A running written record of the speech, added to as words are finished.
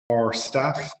our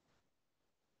staff,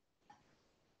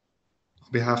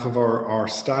 on behalf of our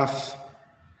staff,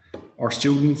 our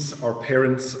students, our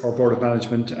parents, our Board of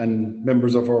Management and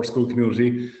members of our school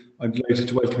community, I'm delighted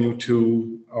to welcome you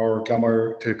to our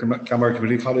Glamire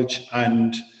Community College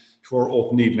and to our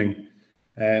open evening.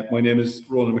 My name is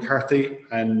Ronan McCarthy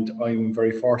and I'm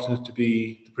very fortunate to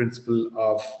be the principal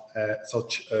of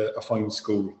such a fine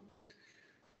school.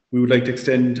 We would like to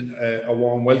extend a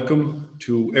warm welcome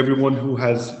to everyone who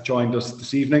has joined us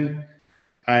this evening,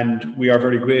 and we are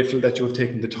very grateful that you have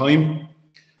taken the time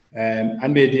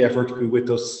and made the effort to be with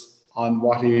us on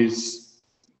what is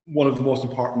one of the most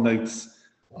important nights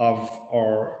of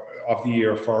the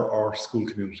year for our school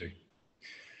community.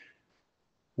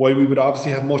 While we would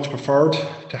obviously have much preferred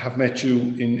to have met you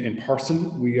in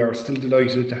person, we are still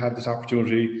delighted to have this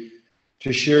opportunity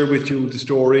to share with you the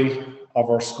story of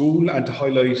our school and to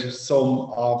highlight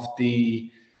some of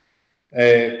the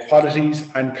qualities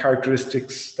and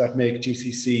characteristics that make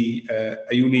GCC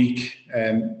a unique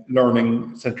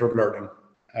learning centre of learning.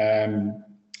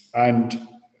 And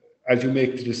as you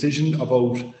make the decision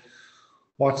about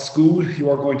what school you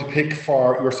are going to pick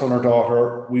for your son or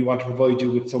daughter, we want to provide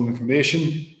you with some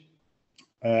information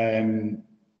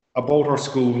about our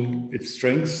school, its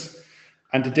strengths,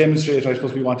 and to demonstrate, I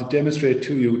suppose we want to demonstrate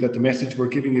to you that the message we're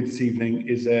giving you this evening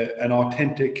is an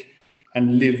authentic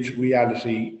and lived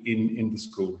reality in the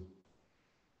school.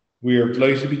 We are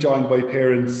delighted to be joined by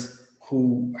parents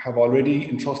who have already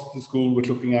entrusted the school with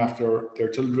looking after their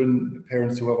children,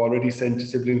 parents who have already sent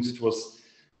siblings to us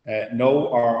now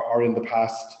or in the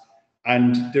past.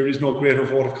 And there is no greater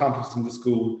vote of confidence in the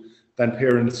school than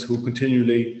parents who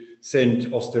continually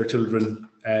send us their children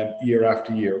year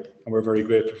after year, and we're very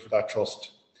grateful for that trust.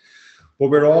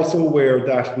 But we're also aware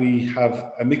that we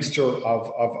have a mixture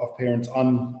of parents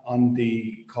on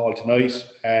the call tonight,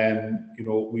 and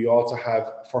we also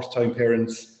have first-time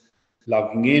parents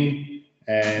logging in,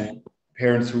 and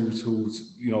parents who's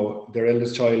their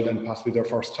eldest child and possibly their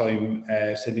first time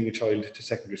sending a child to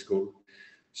secondary school.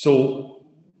 So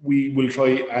we will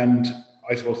try and,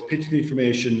 I suppose, pitch the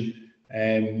information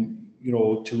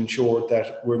to ensure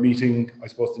that we're meeting, I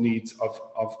suppose, the needs of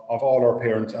all our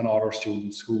parents and all our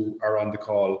students who are on the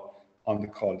call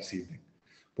this evening.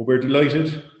 But we're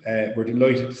delighted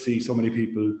to see so many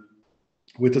people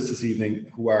with us this evening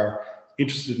who are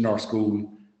interested in our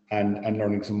school and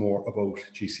learning some more about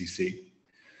GCC.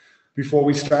 Before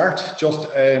we start,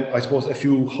 just I suppose a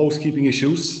few housekeeping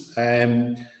issues.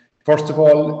 First of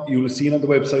all, you will have seen on the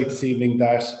website this evening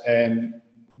that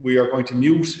we are going to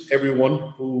mute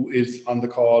everyone who is on the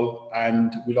call,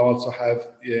 and we'll also have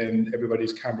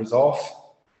everybody's cameras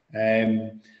off.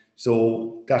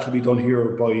 So that will be done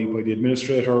here by the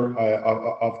administrator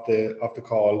of the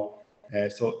call.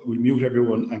 So we'll mute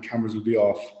everyone and cameras will be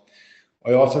off.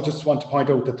 I also just want to point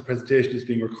out that the presentation is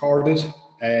being recorded,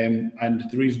 and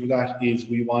the reason for that is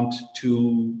we want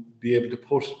to be able to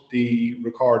put the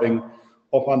recording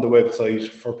up on the website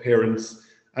for parents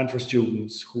and for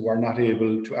students who are not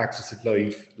able to access it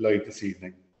live this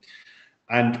evening.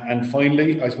 And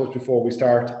finally, I suppose before we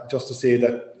start, just to say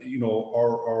that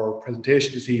our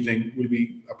presentation this evening will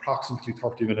be approximately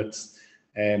 30 minutes,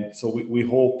 so we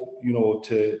hope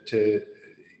to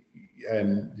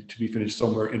be finished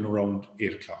somewhere in around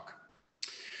 8 o'clock.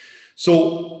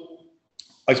 So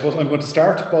I suppose I'm going to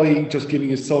start by just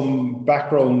giving you some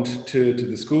background to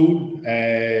the school.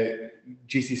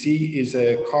 GCC is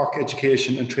a Cork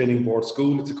Education and Training Board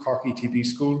school. It's a Cork ETB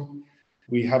school.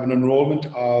 We have an enrolment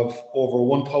of over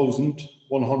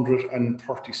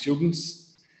 1,130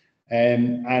 students,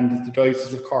 and the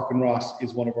Diocese of Cork and Ross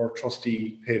is one of our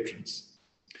trustee patrons.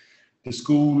 The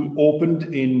school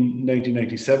opened in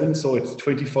 1997, so it's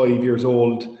 25 years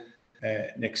old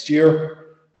next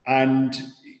year, and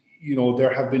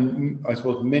there have been, I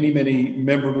suppose, many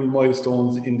memorable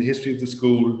milestones in the history of the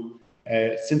school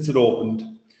since it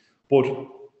opened, but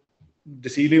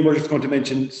this evening we're just going to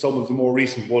mention some of the more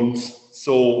recent ones.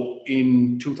 So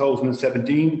in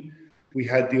 2017 we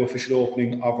had the official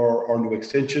opening of our new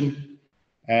extension.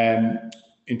 In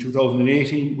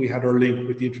 2018 we had our link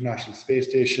with the International Space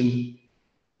Station.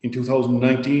 In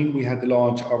 2019 we had the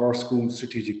launch of our school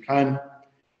strategic plan,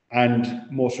 and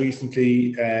most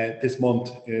recently last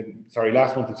month in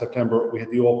September we had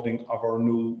the opening of our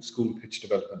new school pitch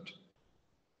development.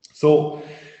 So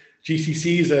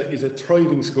GCC is a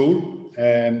thriving school.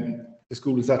 The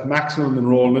school is at maximum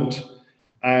enrolment,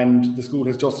 and the school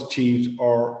has just achieved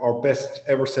our best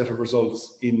ever set of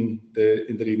results in the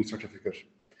Leaving Certificate.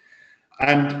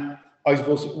 And I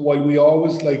suppose while we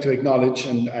always like to acknowledge,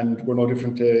 and we're no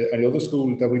different to any other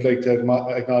school, that we'd like to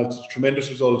acknowledge the tremendous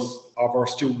results of our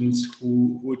students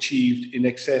who achieved in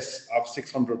excess of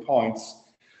 600 points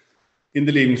in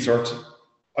the Leaving Cert,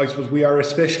 I suppose we are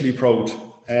especially proud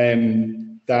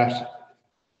that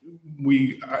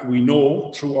we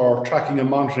know through our tracking and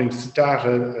monitoring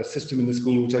data system in the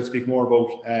school, which I'll speak more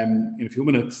about in a few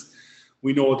minutes,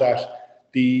 we know that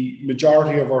the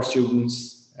majority of our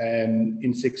students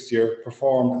in sixth year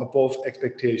performed above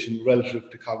expectation relative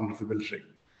to cognitive ability.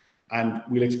 And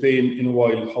we'll explain in a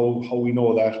while how we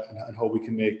know that and how we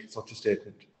can make such a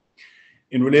statement.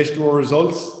 In relation to our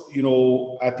results, you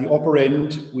know, at the upper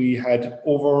end, we had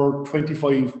over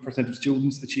 25% of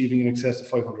students achieving in excess of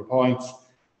 500 points,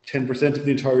 10% of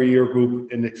the entire year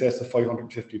group in excess of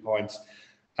 550 points.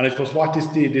 And I suppose what this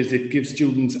did is it gives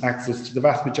students access to the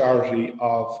vast majority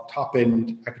of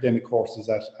top-end academic courses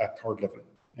at third level,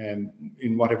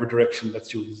 in whatever direction that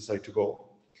students decide to go.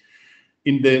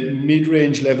 In the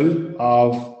mid-range level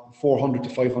of 400 to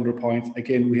 500 points,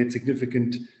 again, we had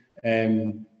significant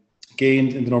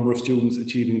gains in the number of students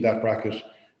achieving that bracket.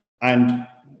 And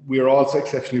we are also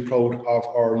exceptionally proud of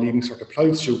our Leaving Cert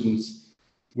Applied students,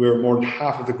 where more than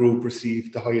half of the group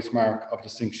received the highest mark of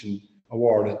distinction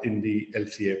awarded in the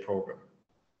LCA program.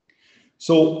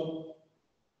 So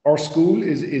our school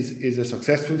is a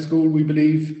successful school, we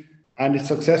believe, and it's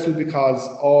successful because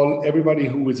everybody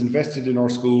who is invested in our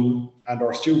school and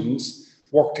our students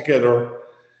work together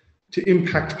to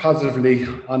impact positively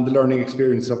on the learning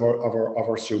experience of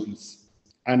our students.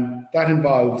 And that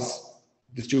involves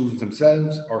the students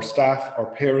themselves, our staff, our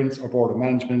parents, our board of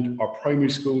management, our primary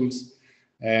schools,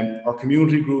 our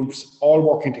community groups, all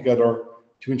working together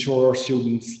to ensure our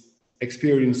students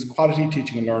experience quality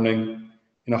teaching and learning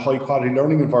in a high quality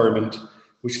learning environment,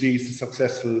 which leads to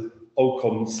successful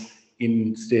outcomes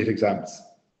in state exams.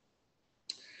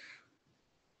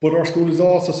 But our school is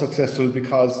also successful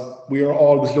because we are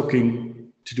always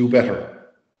looking to do better.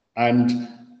 And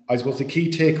I suppose the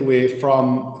key takeaway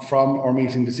from our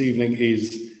meeting this evening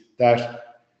is that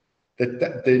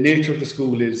the nature of the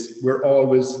school is we're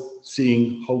always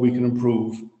seeing how we can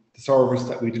improve the service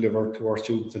that we deliver to our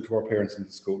students and to our parents in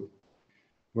the school.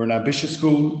 We're an ambitious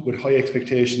school with high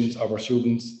expectations of our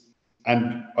students,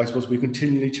 and I suppose we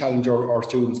continually challenge our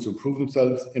students to improve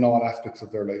themselves in all aspects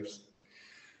of their lives.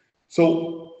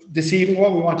 So this evening,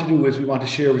 what we want to do is we want to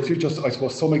share with you just, I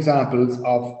suppose, some examples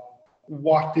of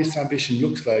what this ambition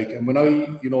looks like. And when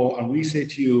and we say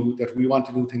to you that we want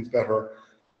to do things better,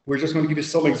 we're just going to give you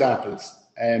some examples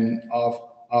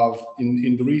of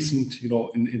in the recent, in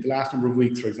the last number of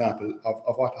weeks, for example,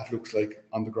 of what that looks like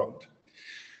on the ground.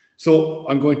 So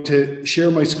I'm going to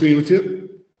share my screen with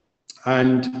you,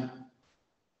 and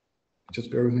just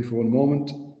bear with me for one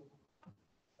moment.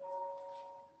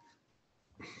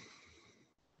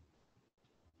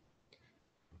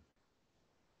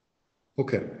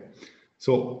 Okay,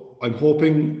 so I'm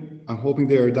hoping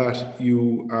there that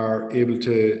you are able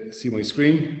to see my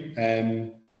screen.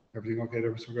 Everything okay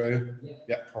there, Mr. McGrath?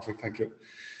 Yeah, perfect, thank you.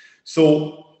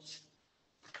 So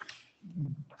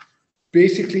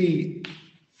basically,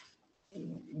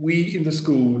 we in the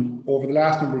school over the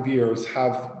last number of years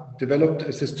have developed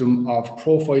a system of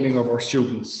profiling of our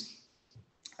students.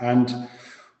 And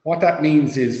what that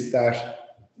means is that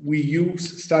we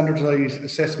use standardized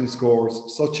assessment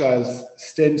scores such as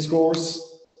STEM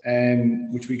scores,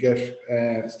 which we get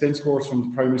STEM scores from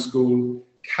the primary school,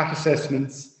 CAT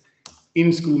assessments,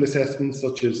 in-school assessments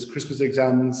such as Christmas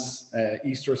exams,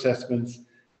 Easter assessments,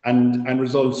 and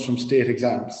results from state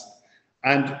exams.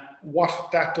 And what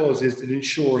that does is it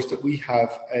ensures that we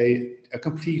have a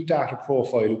complete data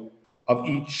profile of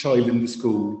each child in the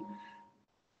school.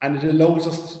 And it allows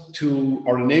us to,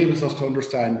 or enables us to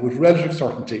understand with relative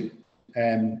certainty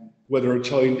whether a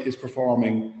child is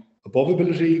performing above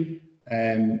ability,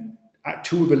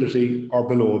 to ability, or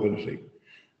below ability.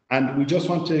 And we just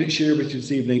want to share with you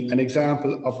this evening an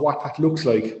example of what that looks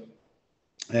like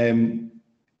on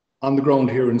the ground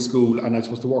here in school, and I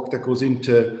suppose the work that goes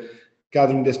into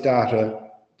gathering this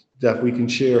data that we can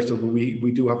share so that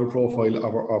we do have a profile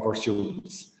of our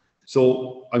students.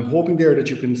 So I'm hoping there that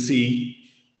you can see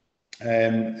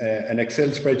an Excel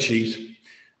spreadsheet,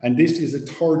 and this is a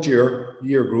third year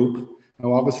group.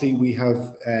 Now obviously we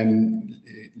have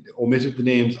omitted the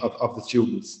names of the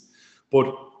students,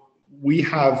 but we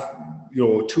have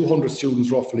 200 students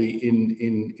roughly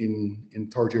in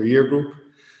third year group.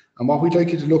 And what we'd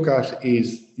like you to look at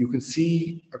is you can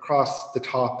see across the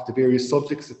top the various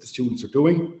subjects that the students are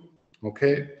doing,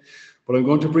 okay? But I'm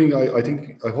going to bring, I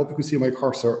hope you can see my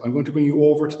cursor, I'm going to bring you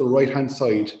over to the right-hand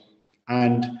side,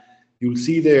 and you'll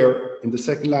see there in the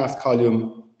second last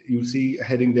column, you'll see a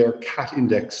heading there, CAT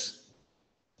index.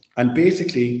 And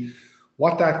basically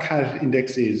what that CAT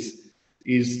index is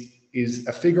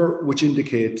a figure which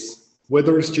indicates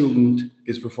whether a student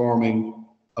is performing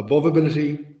above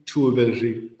ability, to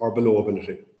ability, or below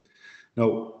ability.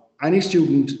 Now, any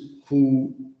student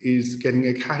who is getting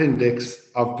a CAT index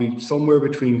of somewhere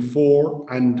between 4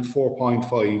 and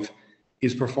 4.5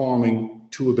 is performing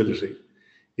to ability.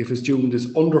 If a student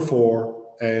is under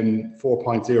 4,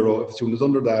 4.0, if a student is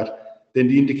under that, then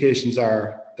the indications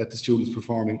are that the student is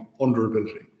performing under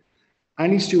ability.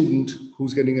 Any student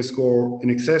who's getting a score in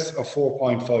excess of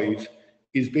 4.5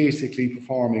 is basically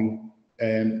performing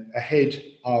ahead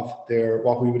of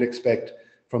what we would expect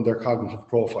from their cognitive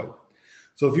profile.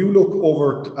 So if you look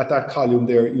over at that column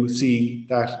there, you'll see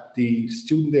that the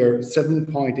student there,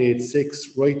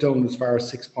 7.86, right down as far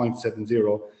as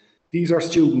 6.70. These are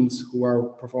students who are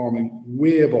performing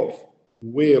way above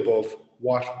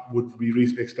what would be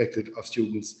reasonably expected of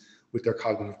students with their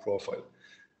cognitive profile.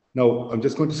 Now, I'm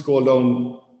just going to scroll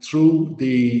down through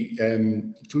the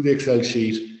Excel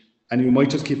sheet, and you might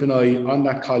just keep an eye on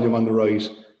that column on the right.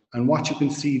 And what you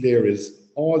can see there is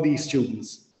all these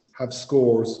students have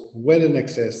scores well in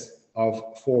excess of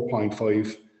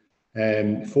 4.5.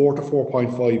 4 to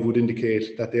 4.5 would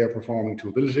indicate that they are performing to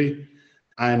ability,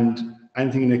 and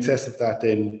anything in excess of that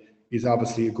then is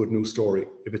obviously a good news story.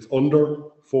 If it's under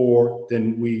 4,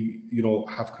 then we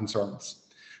have concerns.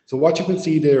 So what you can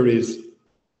see there is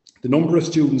the number of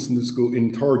students in the school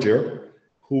in third year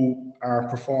who are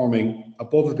performing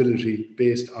above ability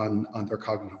based on their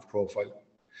cognitive profile.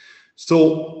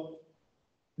 So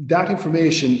that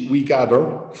information we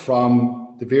gather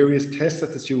from the various tests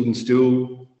that the students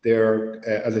do, their,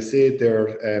 as I said,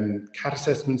 their CAT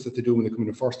assessments that they do when they come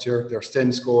into first year, their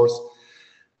STEM scores,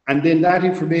 and then that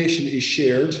information is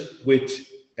shared with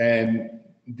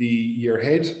the year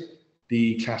head,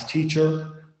 the class teacher,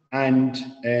 and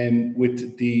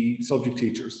with the subject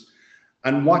teachers.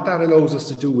 And what that allows us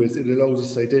to do is it allows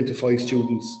us to identify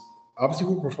students, obviously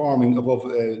who are performing above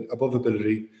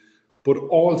ability, but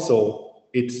also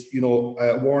it's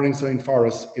a warning sign for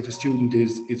us if a student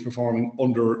is performing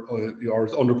under or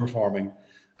is underperforming.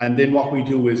 And then what we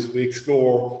do is we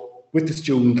explore with the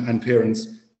student and parents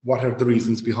what are the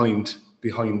reasons behind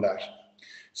that.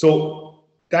 So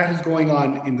that is going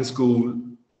on in the school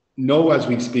now as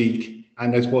we speak,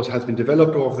 and I suppose has been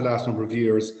developed over the last number of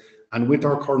years. And with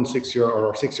our current 6 year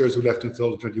or 6 years we left in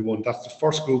 2021, that's the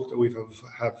first group that we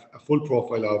have a full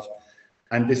profile of,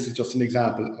 and this is just an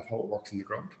example of how it works on the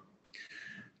ground.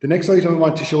 The next item I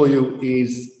want to show you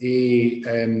is a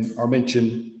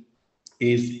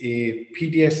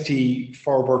PDST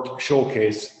Forbert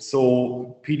showcase.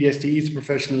 So PDST is a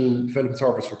professional development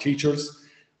service for teachers,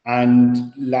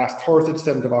 and last Thursday, the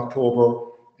 7th of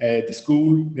October, the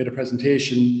school made a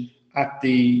presentation at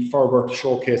the Forbert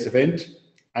showcase event,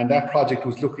 and that project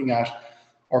was looking at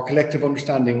our collective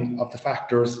understanding of the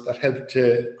factors that help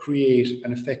to create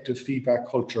an effective feedback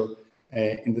culture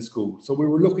in the school. So we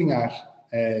were looking at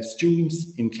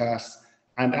students in class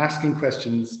and asking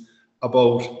questions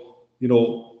about,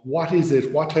 what is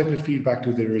it, what type of feedback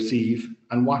do they receive,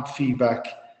 and what feedback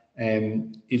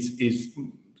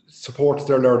supports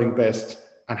their learning best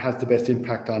and has the best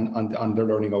impact on their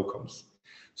learning outcomes.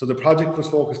 So the project was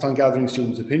focused on gathering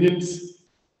students' opinions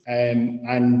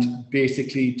and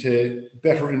basically to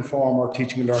better inform our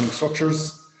teaching and learning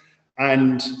structures.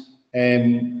 And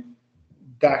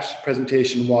that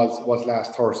presentation was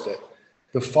last Thursday.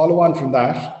 The follow-on from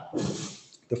that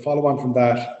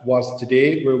was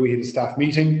today, where we had a staff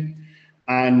meeting,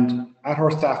 and at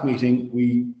our staff meeting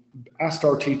we asked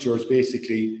our teachers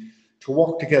basically to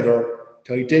work together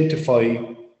to identify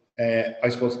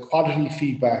quality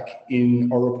feedback in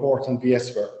our reports on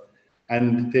VSphere.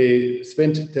 And they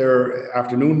spent their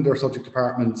afternoon, their subject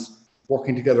departments,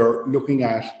 working together, looking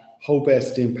at how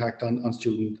best to impact on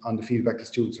the feedback the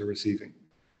students are receiving.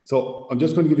 So I'm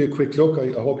just going to give you a quick look.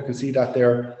 I hope you can see that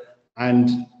there.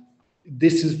 And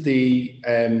this is the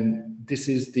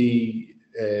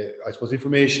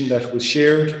information that was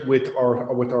shared with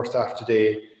our staff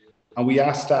today. And we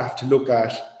asked staff to look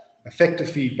at effective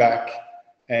feedback,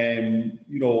 and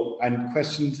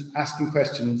asking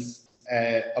questions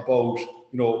about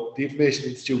the information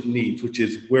that the student needs, which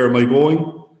is where am I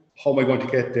going, how am I going to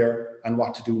get there, and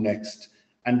what to do next.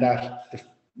 And that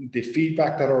the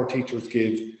feedback that our teachers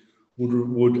give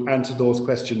would answer those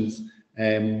questions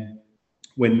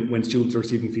when students are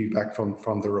receiving feedback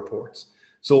from the reports.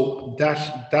 So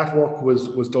that work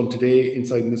was done today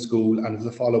inside in the school, and is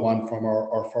a follow-on from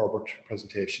our Forbert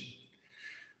presentation.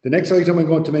 The next item I'm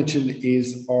going to mention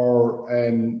is our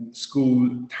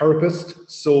school therapist.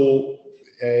 So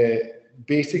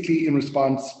basically in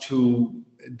response to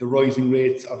the rising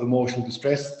rates of emotional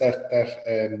distress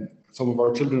that some of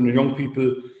our children and young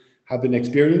people have been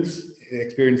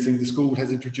experiencing, the school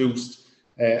has introduced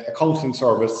a counselling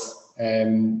service,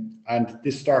 and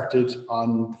this started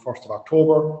on the 1st of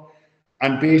October.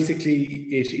 And basically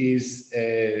it is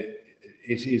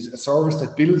a service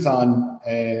that builds on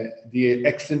the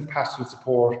excellent pastoral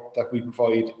support that we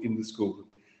provide in the school.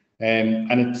 And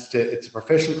it's a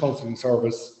professional counselling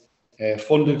service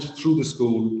funded through the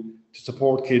school to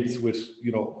support kids with,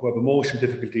 who have emotional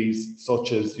difficulties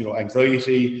such as,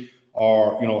 anxiety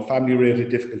or, family-related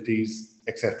difficulties,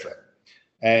 etc.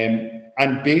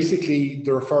 And basically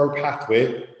the referral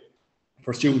pathway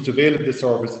for students to avail of this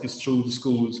service is through the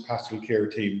school's pastoral care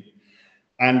team.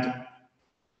 And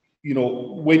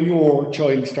when your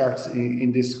child starts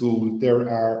in this school, there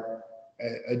are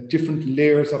different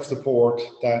layers of support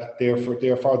that they're for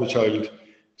the child,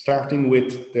 starting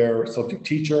with their subject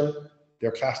teacher,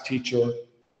 their class teacher,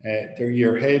 their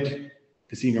year head,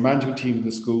 the senior management team in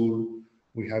the school.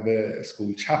 We have a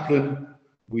school chaplain.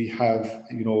 We have,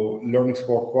 learning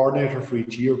support coordinator for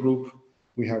each year group.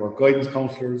 We have our guidance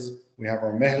counsellors. We have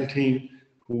our MEHL team,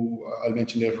 who I'll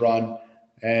mention later on.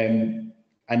 And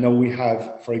now we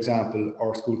have, for example,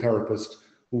 our school therapist,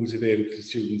 who is available to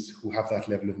students who have that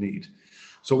level of need.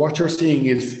 So what you're seeing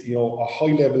is, a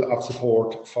high level of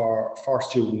support for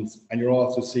students, and you're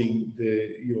also seeing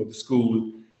the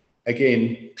school,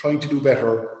 again, trying to do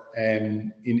better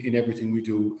in everything we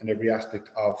do and every aspect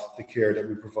of the care that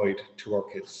we provide to our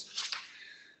kids.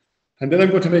 And then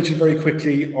I'm going to mention very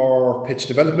quickly our pitch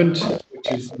development,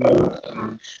 which is available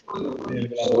on the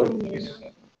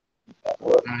website.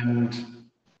 And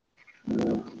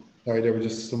sorry, there was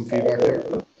just some feedback there.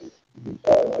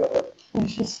 And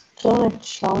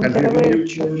can you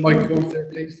mute your microphones there,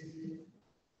 please?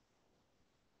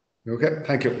 Okay,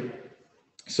 thank you.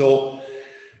 So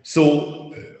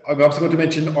I'm also going to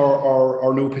mention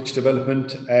our new pitch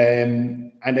development,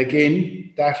 and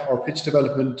again, that our pitch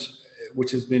development,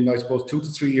 which has been, I suppose, 2 to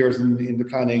 3 years in the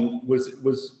planning, was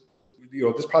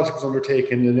this project was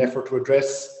undertaken in an effort to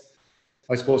address,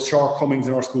 I suppose, shortcomings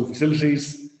in our school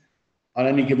facilities. On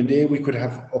any given day, we could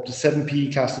have up to 7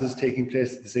 PE classes taking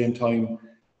place at the same time,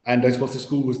 and I suppose the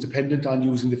school was dependent on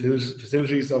using the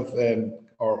facilities of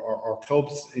our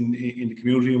clubs in the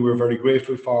community, and we're very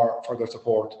grateful for their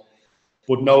support.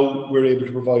 But now we're able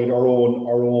to provide our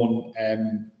own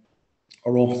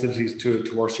facilities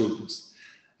to our students.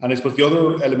 And I suppose the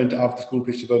other element of the school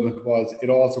pitch development was it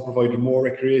also provided more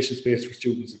recreation space for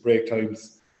students at break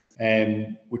times,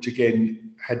 which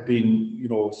again had been,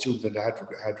 students that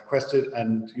had requested,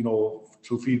 and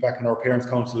through feedback in our parents'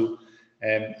 council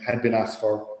had been asked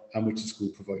for, and which the school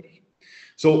provided.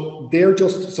 So they're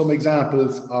just some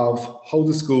examples of how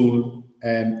the school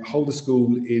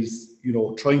is,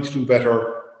 trying to do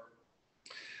better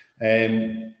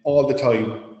all the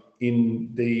time in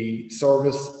the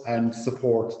service and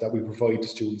support that we provide to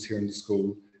students here in the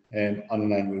school on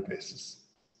an annual basis.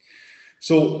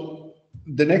 So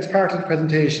the next part of the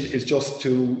presentation is just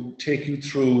to take you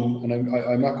through, and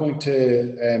I'm not going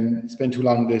to spend too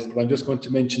long on this, but I'm just going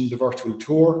to mention the virtual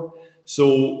tour.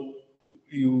 So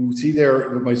you see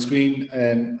there on my screen,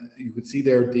 you can see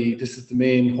there this is the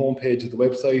main homepage of the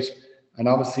website, and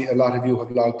obviously a lot of you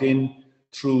have logged in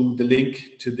through the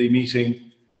link to the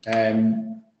meeting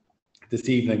this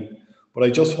evening. But I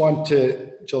just want to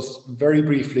very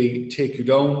briefly take you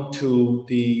down to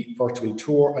the virtual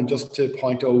tour, and just to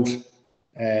point out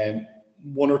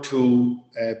one or two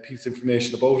pieces of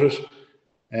information about it.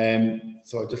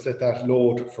 So I'll just let that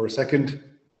load for a second.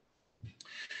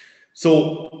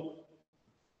 So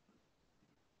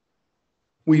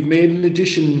we've made an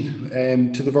addition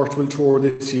to the virtual tour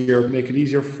this year to make it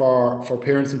easier for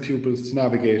parents and pupils to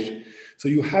navigate. So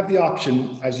you have the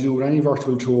option, as you do with any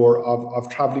virtual tour, of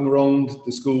travelling around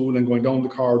the school and going down the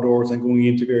corridors and going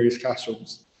into various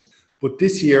classrooms. But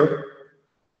this year,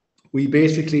 we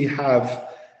basically have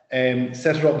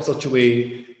set it up in such a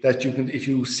way that you can, if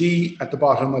you see at the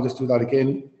bottom, I'll just do that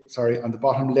again, sorry, on the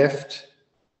bottom left,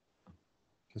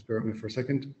 just bear with me for a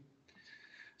second.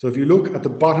 So if you look at the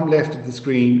bottom left of the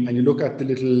screen and you look at the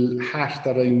little hat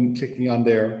that I'm clicking on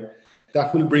there,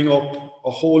 that will bring up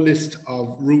a whole list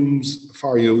of rooms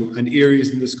for you and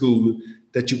areas in the school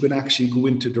that you can actually go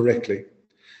into directly.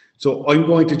 So I'm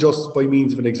going to, just by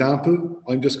means of an example,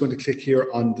 I'm just going to click here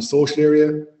on the social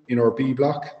area in our B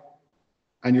block,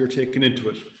 and you're taken into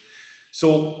it.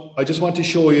 So I just want to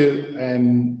show you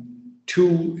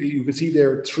you can see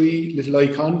there 3 little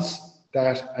icons.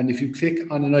 that, and if you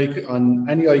click on on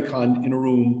any icon in a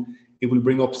room, it will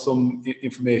bring up some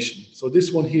information. So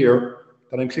this one here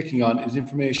that I'm clicking on is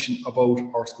information about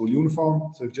our school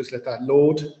uniform. So just let that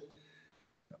load.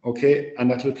 Okay,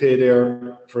 and that will play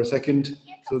there for a second.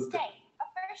 Here comes Tay, a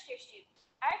first-year student.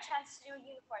 Our chance to do a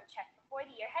uniform check before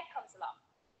the year head comes along.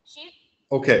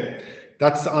 Okay,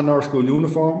 that's on our school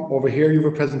uniform. Over here, you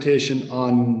have a presentation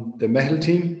on the metal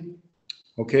team.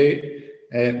 Okay,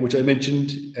 which I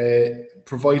mentioned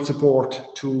provide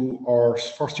support to our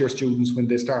first-year students when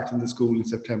they start in the school in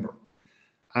September.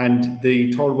 And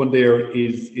the third one there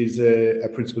is a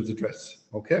principal's address.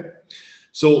 Okay.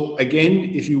 So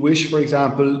again, if you wish, for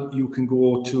example, you can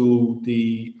go to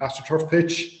the AstroTurf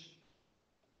pitch.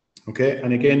 Okay,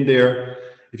 and again there,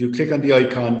 if you click on the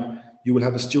icon, you will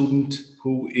have a student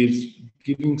who is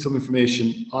giving some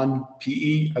information on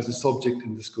PE as a subject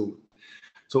in the school.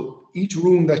 So each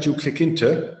room that you click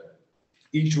into,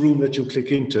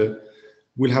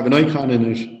 will have an icon in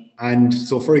it. And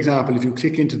so, for example, if you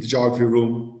click into the geography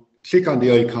room, click on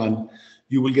the icon,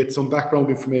 you will get some background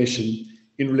information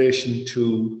in relation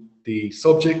to the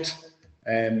subject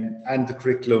and the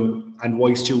curriculum and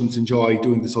why students enjoy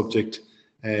doing the subject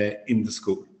in the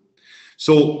school.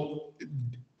 So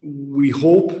we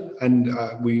hope, and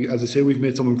as I say, we've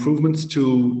made some improvements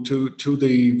to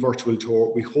the virtual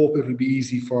tour. We hope it will be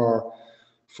easy for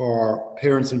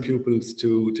parents and pupils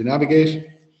to navigate.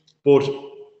 But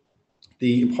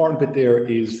the important bit there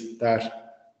is that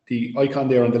the icon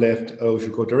there on the left allows you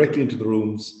to go directly into the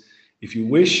rooms. If you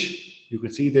wish, you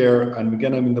can see there, and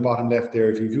again, I'm in the bottom left there.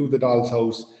 If you view the doll's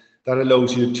house, that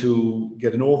allows you to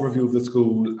get an overview of the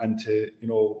school and to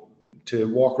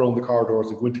walk around the corridors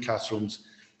and go into classrooms.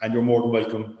 And you're more than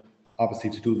welcome, obviously,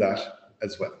 to do that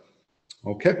as well.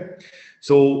 Okay,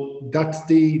 so that's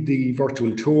the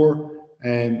virtual tour.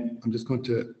 And I'm just going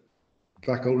to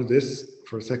back out of this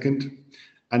for a second.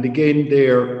 And again,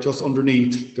 there, just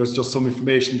underneath, there's just some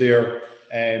information there.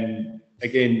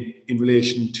 Again, in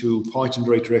relation to point in the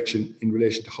right direction, in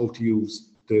relation to how to use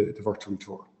the virtual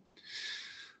tour.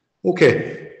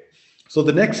 Okay, so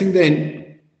the next thing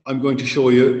then I'm going to show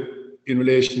you in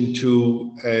relation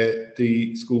to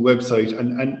the school website.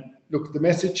 And look, the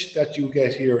message that you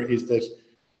get here is that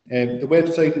the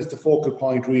website is the focal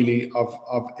point really of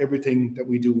everything that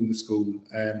we do in the school.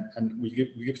 And we'll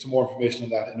give some more information on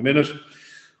that in a minute.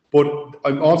 But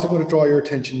I'm also going to draw your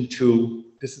attention to,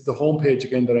 this is the home page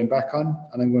again that I'm back on,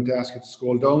 and I'm going to ask you to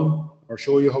scroll down or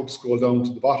show you how to scroll down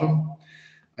to the bottom.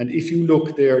 And if you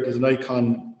look there, there's an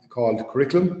icon called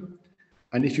curriculum.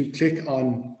 And if you click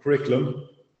on curriculum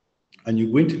and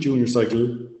you go into junior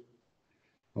cycle,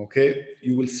 okay,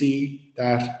 you will see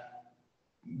that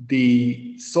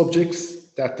the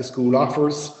subjects that the school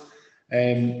offers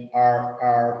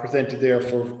are presented there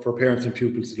for parents and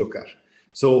pupils to look at.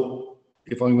 So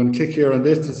if I'm going to click here on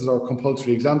this is our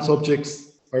compulsory exam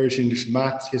subjects: Irish, English,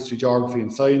 Maths, History, Geography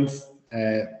and Science,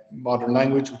 Modern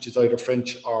Language, which is either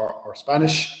French or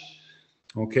Spanish.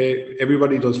 Okay,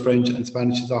 everybody does French, and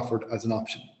Spanish is offered as an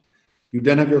option. You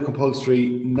then have your compulsory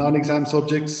non-exam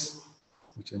subjects,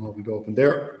 which I'm hoping to open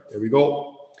there. There we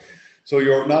go. So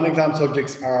your non-exam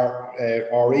subjects are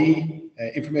RE,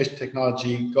 Information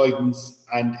Technology, Guidance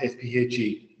and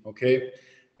SPHE. Okay.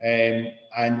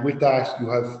 And with that, you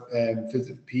have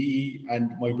PE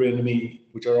and My Brain and Me,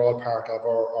 which are all part of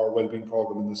our wellbeing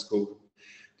program in the school.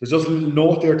 There's just a little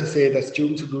note there to say that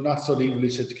students who do not study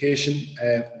religious education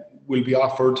will be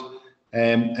offered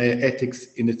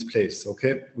ethics in its place.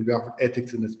 Okay, will be offered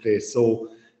ethics in its place. So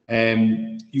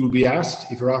you will be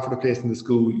asked, if you're offered a place in the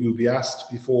school, you'll be asked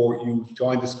before you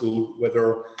join the school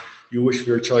whether you wish for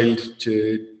your child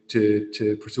to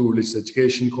pursue a religious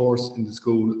education course in the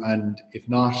school, and if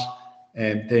not,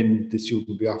 then the student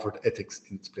will be offered ethics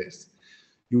in its place.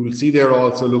 You will see there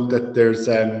also, look, that there's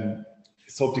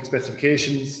subject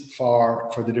specifications for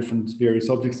the different various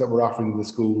subjects that we're offering in the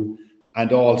school,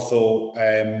 and also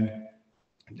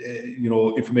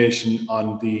information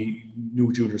on the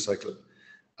new junior cycle.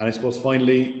 And I suppose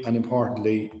finally and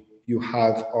importantly, you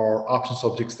have our option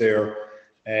subjects there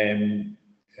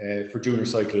for junior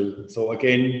cycle. So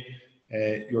again,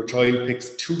 your child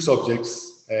picks two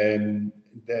subjects they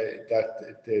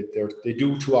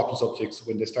do two option subjects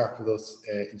when they start with us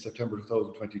in September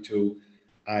 2022,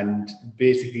 and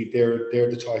basically they're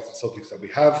the choice of subjects that we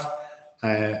have.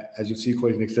 As you see,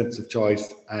 quite an extensive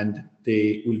choice, and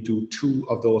they will do two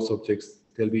of those subjects.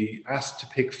 They'll be asked to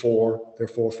pick their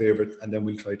four favorites, and then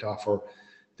we'll try to offer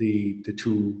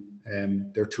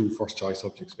their two first choice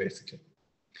subjects basically.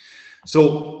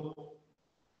 So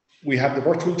we have the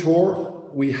virtual tour,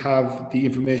 we have the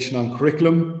information on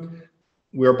curriculum.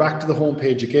 We're back to the home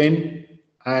page again.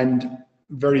 And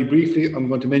very briefly, I'm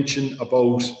going to mention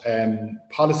about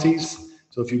policies.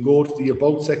 So if you go to the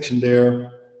About section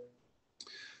there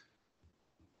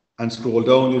and scroll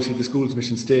down, you'll see the school's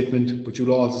mission statement, but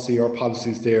you'll also see our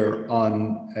policies there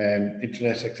on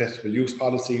internet accessible use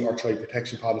policy, or child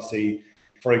protection policy,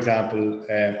 for example,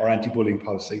 or anti-bullying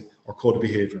policy, or code of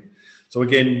behaviour. So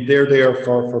again, they're there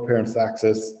for parents to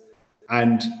access.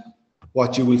 And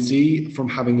what you will see from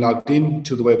having logged in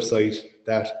to the website,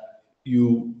 that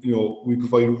we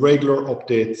provide regular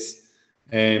updates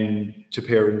to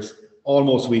parents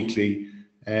almost weekly.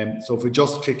 So if we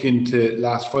just click into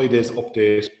last Friday's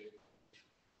update,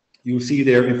 you'll see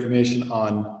there information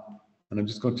on, and I'm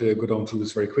just going to go down through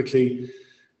this very quickly,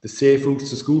 the Safe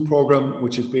Routes to School program,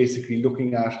 which is basically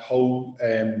looking at how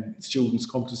students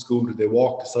come to school. Do they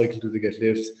walk, cycle, do they get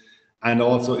lifts? And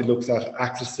also it looks at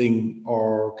accessing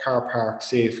our car park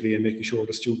safely and making sure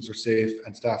the students are safe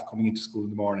and staff coming into school in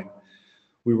the morning.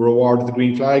 We were awarded the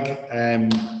Green Flag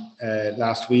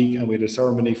last week, and we had a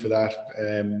ceremony for that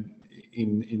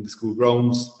in the school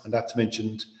grounds, and that's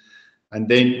mentioned. And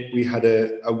then we had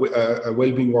a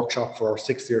wellbeing workshop for our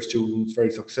 6th year students, very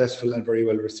successful and very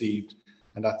well received,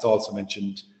 and that's also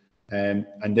mentioned.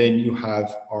 And then you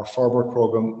have our forward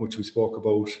program, which we spoke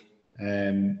about,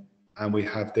 and we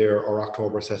have there our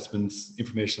October assessments,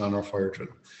 information on our fire drill.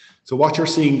 So what you're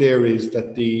seeing there is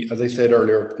that as I said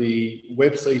earlier, the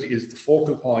website is the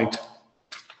focal point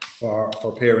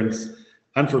for parents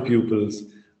and for pupils,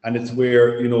 and it's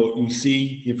where you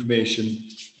see the information.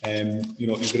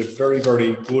 You get a very,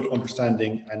 very good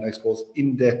understanding and, I suppose,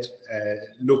 in-depth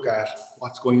look at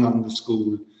what's going on in the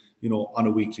school, on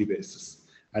a weekly basis.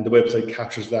 And the website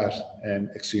captures that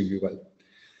extremely well.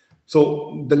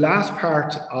 So the last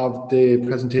part of the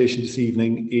presentation this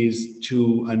evening is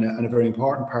and a very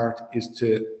important part is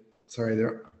to, just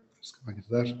go back into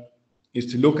that, is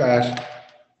to look at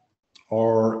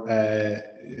our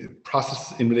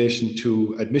process in relation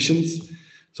to admissions.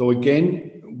 So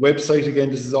again, this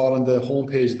is all on the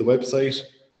homepage of the website.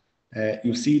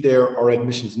 You'll see there our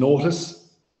admissions notice,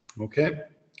 okay?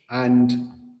 And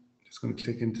I'm just going to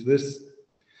click into this.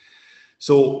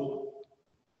 So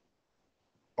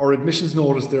our admissions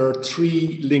notice, there are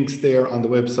 3 links there on the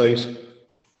website.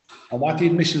 And what the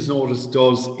admissions notice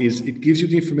does is it gives you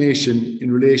the information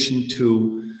in relation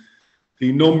to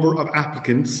the number of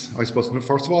applicants, I suppose,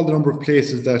 first of all, the number of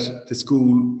places that the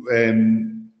school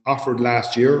offered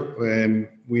last year.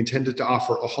 We intended to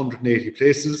offer 180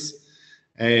 places.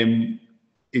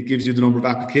 It gives you the number of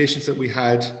applications that we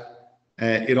had.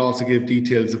 It also gives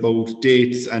details about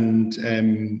dates and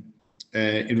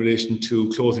in relation to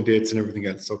closing dates and everything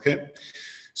else, okay?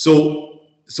 So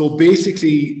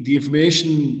basically the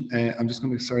information, I'm just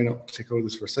going to, take over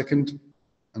this for a second,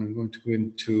 and I'm going to go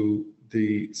into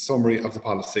the summary of the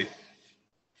policy.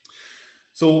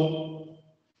 So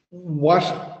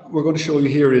what we're going to show you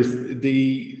here is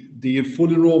the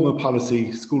full enrollment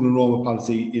policy, school enrollment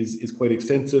policy is quite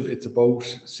extensive. It's about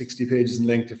 60 pages in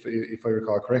length, if I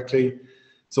recall correctly.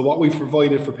 So what we've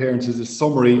provided for parents is a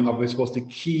summary of, I suppose, the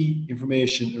key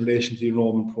information in relation to the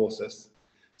enrollment process.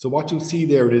 So what you'll see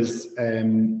there is,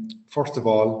 first of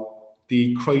all,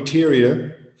 the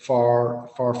criteria for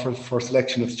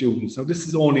selection of students. Now, this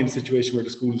is only in a situation where the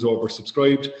school is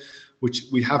oversubscribed, which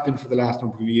we have been for the last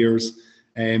number of years.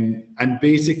 And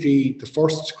basically, the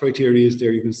first criteria is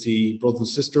there. You can see brothers and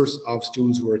sisters of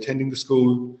students who are attending the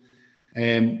school.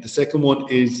 The second one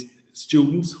is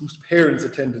students whose parents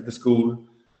attended the school,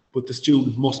 but the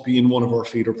student must be in one of our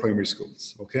feeder primary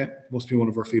schools, okay? Must be one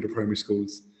of our feeder primary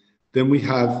schools. Then we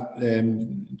have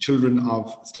children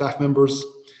of staff members.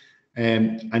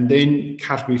 And then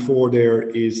category 4 there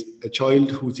is a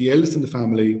child who's the eldest in the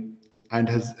family and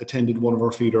has attended one of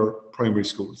our feeder primary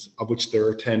schools, of which there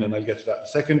are 10, and I'll get to that in a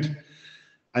second.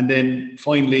 And then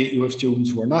finally, you have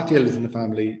students who are not the eldest in the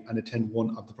family and attend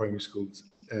one of the primary schools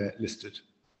listed.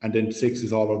 And then 6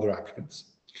 is all other applicants.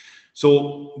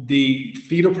 So the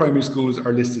feeder primary schools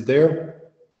are listed there.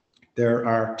 There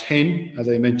are 10, as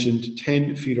I mentioned,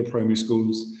 10 feeder primary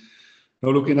schools. Now,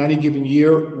 look, in any given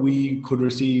year, we could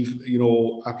receive,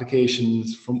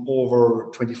 applications from over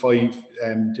 25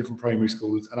 different primary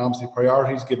schools, and obviously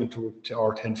priority is given to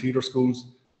our 10 feeder schools.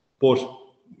 But,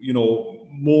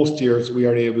 most years we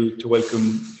are able to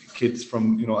welcome kids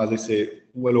from, as I say,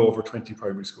 well over 20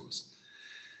 primary schools.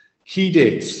 Key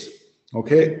dates.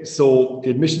 Okay, so the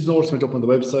admissions notice went up on the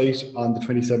website on the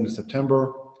 27th of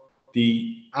September.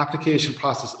 The application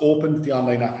process opened, the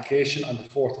online application, on the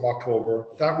 4th of October.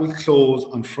 That will close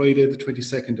on Friday, the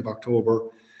 22nd of October.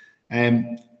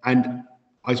 And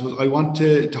I suppose I want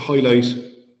to highlight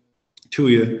to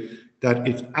you that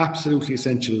it's absolutely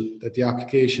essential that the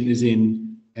application is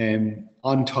in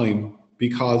on time,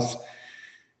 because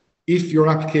if your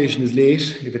application is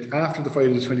late, if it's after the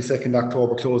Friday the 22nd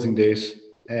October closing date,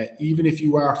 even if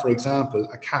you are, for example,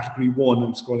 a category 1,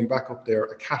 I'm scrolling back up there,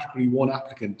 a category 1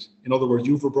 applicant, in other words,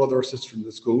 you have a brother or sister in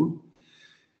the school,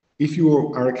 if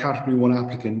you are a category 1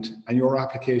 applicant and your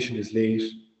application is late,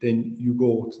 then you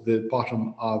go to the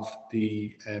bottom of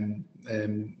the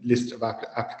list of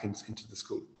applicants into the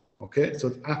school. Okay, so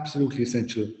it's absolutely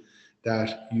essential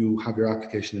that you have your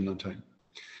application in on time.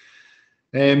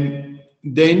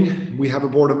 Then we have a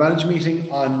Board of Management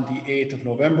meeting on the 8th of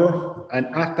November, and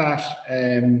at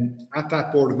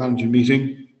that Board of Management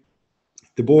meeting,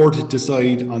 the board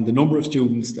decide on the number of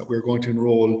students that we're going to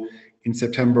enrol in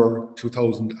September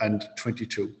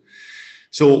 2022.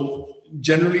 So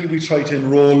generally we try to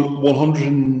enrol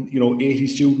 180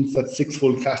 students, that's 6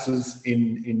 full classes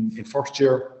in first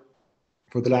year.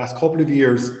 For the last couple of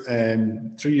years,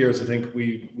 3 years I think,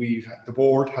 the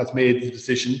board has made the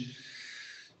decision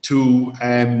to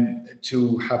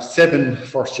have 7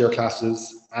 first year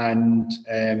classes, and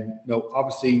now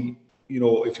obviously,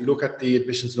 if you look at the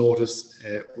admissions notice,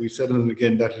 we've said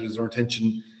again that it is our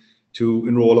intention to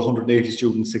enrol 180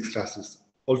 students, 6 classes.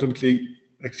 Ultimately,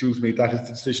 that is the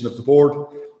decision of the board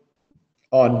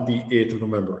on the 8th of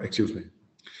November,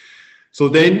 So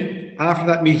then, after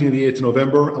that meeting on the 8th of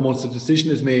November, and once the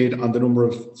decision is made on the number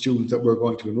of students that we're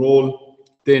going to enrol,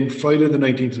 then Friday the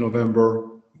 19th of November,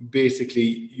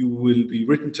 basically you will be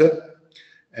written to,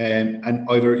 and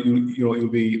either you'll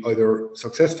be either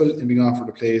successful in being offered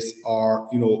a place, or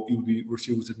you'll be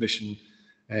refused admission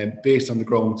based on the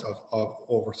grounds of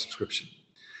oversubscription.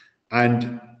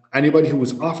 And anybody who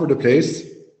was offered a place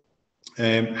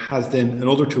has then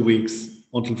another 2 weeks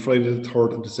until Friday the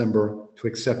 3rd of December to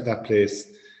accept that place,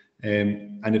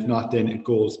 and if not, then it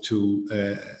goes to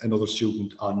another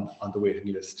student on the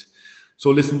waiting list. So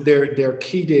listen, there are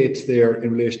key dates there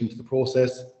in relation to the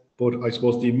process, but I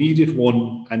suppose the immediate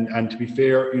one, and to be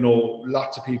fair,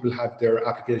 lots of people have their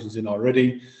applications in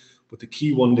already, but the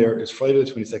key one there is Friday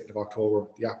the 22nd of October.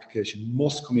 The application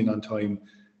must come in on time,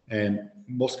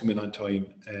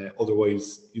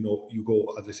 otherwise, you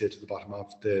go, as I say, to the bottom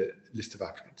of the list of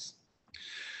applicants.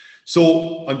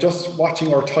 So I'm just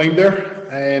watching our time there,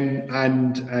 and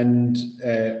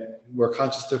we're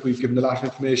conscious that we've given a lot of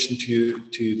information to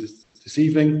you this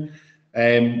evening.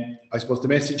 I suppose the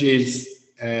message is,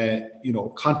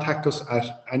 contact us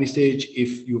at any stage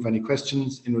if you have any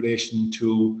questions in relation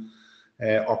to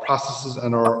our processes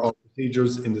and our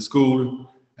procedures in the school.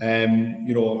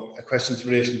 Questions in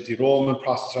relation to the enrollment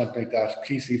process or anything like that,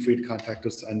 please feel free to contact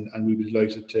us, and we'll be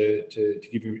delighted to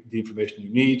give you the information you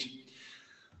need.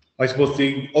 I suppose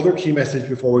the other key message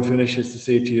before we finish is to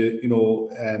say to you,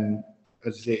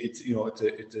 as I say, it's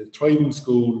a thriving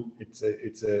school. It's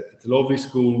a lovely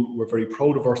school. We're very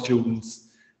proud of our students.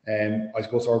 I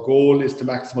suppose our goal is to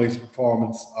maximise the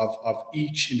performance of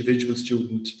each individual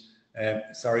student.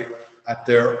 At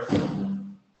their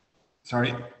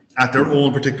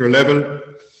own particular level.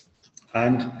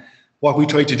 And what we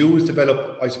try to do is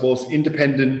develop, I suppose,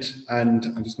 independent, and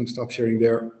I'm just going to stop sharing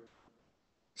there.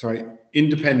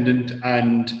 Independent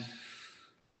and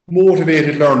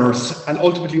motivated learners. And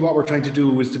ultimately what we're trying to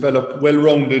do is develop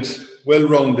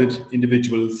well-rounded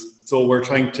individuals. So we're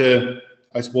trying to,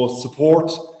 I suppose,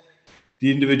 support the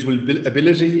individual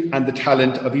ability and the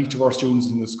talent of each of our students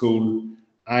in the school.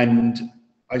 And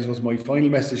I suppose my final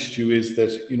message to you is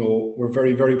that, we're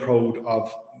very, very proud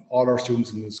of all our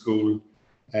students in the school.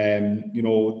 They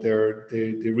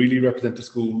really represent the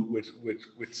school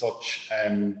with such,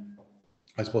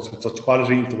 I suppose, with such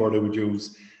quality, is the word I would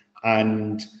use.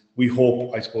 And we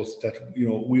hope, I suppose, that,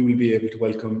 we will be able to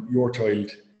welcome your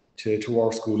child to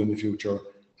our school in the future,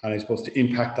 and I suppose to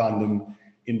impact on them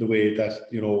in the way that,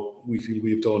 we feel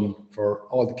we've done for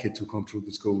all the kids who come through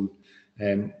the school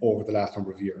over the last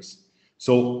number of years.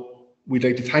 So we'd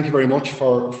like to thank you very much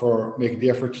for making the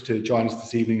effort to join us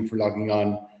this evening, for logging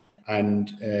on.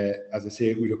 And as I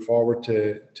say, we look forward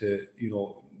to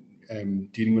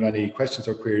dealing with any questions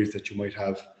or queries that you might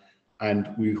have.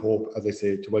 And we hope, as I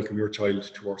say, to welcome your child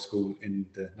to our school in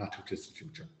the not too distant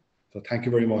future. So thank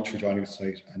you very much for joining us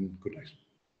tonight, and good night.